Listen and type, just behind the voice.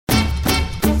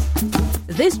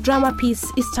This drama piece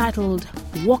is titled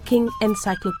Walking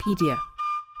Encyclopedia.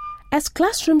 As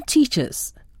classroom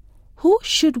teachers, who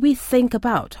should we think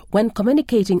about when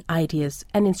communicating ideas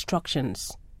and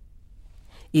instructions?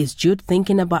 Is Jude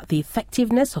thinking about the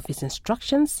effectiveness of his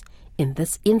instructions in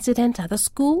this incident at the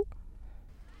school?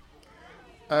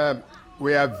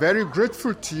 We are very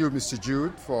grateful to you, Mr.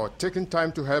 Jude, for taking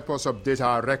time to help us update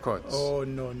our records. Oh,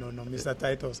 no, Mr.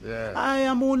 Titus. Yeah. I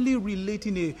am only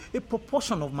relating a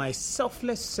proportion of my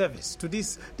selfless service to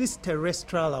this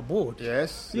terrestrial abode.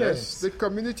 Yes. The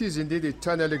community is indeed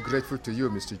eternally grateful to you,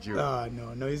 Mr. Jude.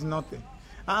 No, it's nothing.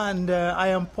 And I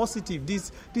am positive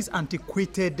this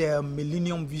antiquated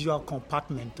Millennium Visual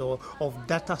Compartment of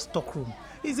data stockroom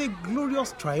is a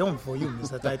glorious triumph for you,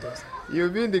 Mr. Titus. You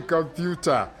mean the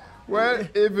computer? Well,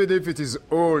 even if it is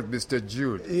old, Mr.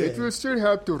 Jude, it will still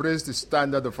help to raise the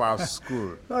standard of our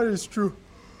school. That is true.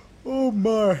 Oh,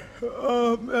 my.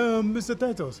 Mr.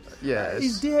 Titus. Yes?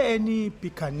 Is there any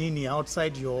Picanini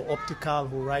outside your optical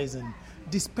horizon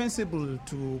dispensable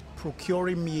to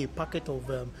procuring me a packet of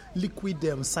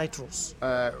liquid citrus?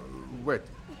 Wait.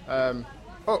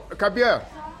 Kabir,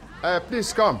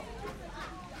 please come.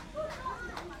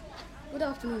 Good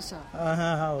afternoon, sir.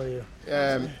 How are you?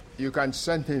 You can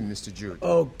send him, Mr. Jude.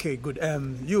 Okay, good.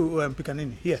 You,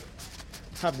 Picanini, here.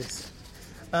 Have this.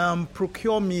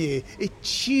 Procure me a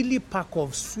chilly pack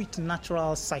of sweet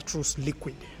natural citrus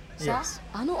liquid. Sir, yes.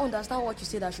 I don't understand what you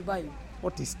said I should buy you.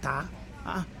 What is that?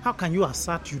 How can you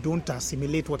assert you don't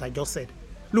assimilate what I just said?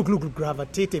 Look,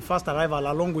 gravitate a fast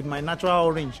arrival along with my natural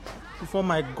orange before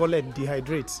my gullet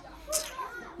dehydrates.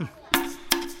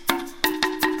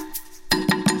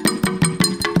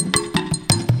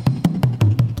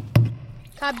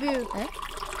 Kabir,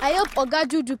 I hope Oga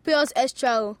Jude will pay us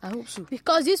extra. I hope so.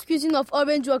 Because this squeezing of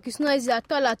orange work is not easy at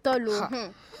all. I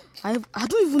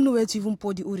don't even know where to even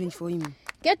pour the orange for him.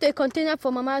 Get a container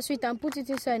for Mama Sweet and put it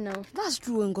inside now. That's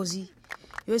true, Ngozi.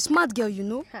 You're a smart girl, you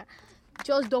know.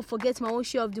 Just don't forget my own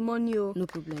share of the money. No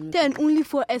problem. Then only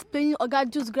for explaining Oga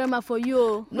Jude's grammar for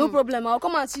you. No problem, I'll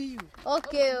come and see you.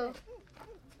 Okay.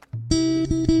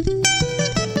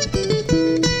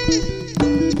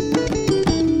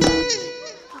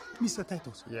 Mr.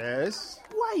 Titus. Yes?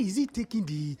 Why is he taking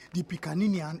the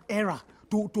Picanini an error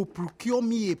to procure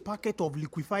me a packet of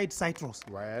liquefied citrus?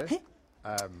 Well,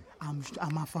 I'm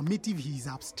affirmative he is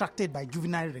abstracted by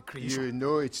juvenile recreation. You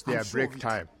know it's their break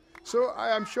time. So I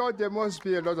am sure there must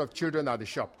be a lot of children at the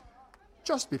shop.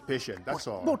 Just be patient, that's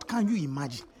all. But can you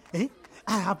imagine? I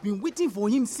have been waiting for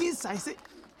him since I said...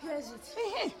 Here's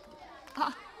it.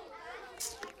 I'll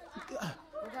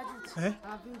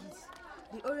bring it.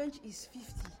 The orange is 50.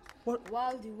 What?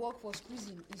 While the work for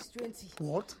squeezing is 20.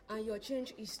 What? And your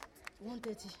change is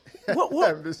 130.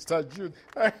 What? Mr. Jude.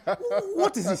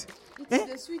 What is this? It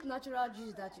is the sweet natural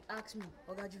juice that you asked me,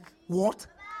 Oga Jude. What?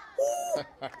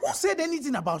 Who said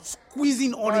anything about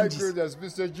squeezing oranges? My goodness,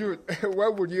 Mr. Jude,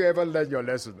 when would you ever learn your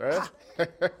lesson?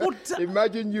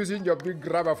 Imagine using your big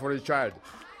grammar for a child.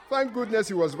 Thank goodness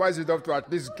he was wise enough to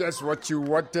at least guess what you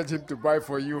wanted him to buy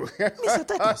for you. Mr.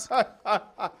 Titus.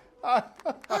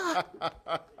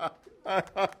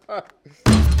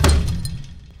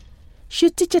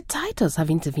 Should Teacher Titus have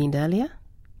intervened earlier?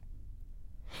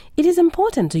 It is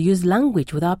important to use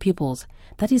language with our pupils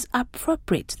that is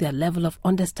appropriate to their level of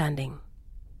understanding.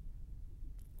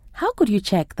 How could you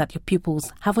check that your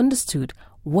pupils have understood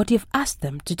what you've asked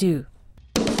them to do?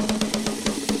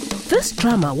 This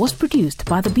drama was produced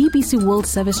by the BBC World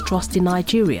Service Trust in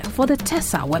Nigeria for the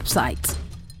TESA website.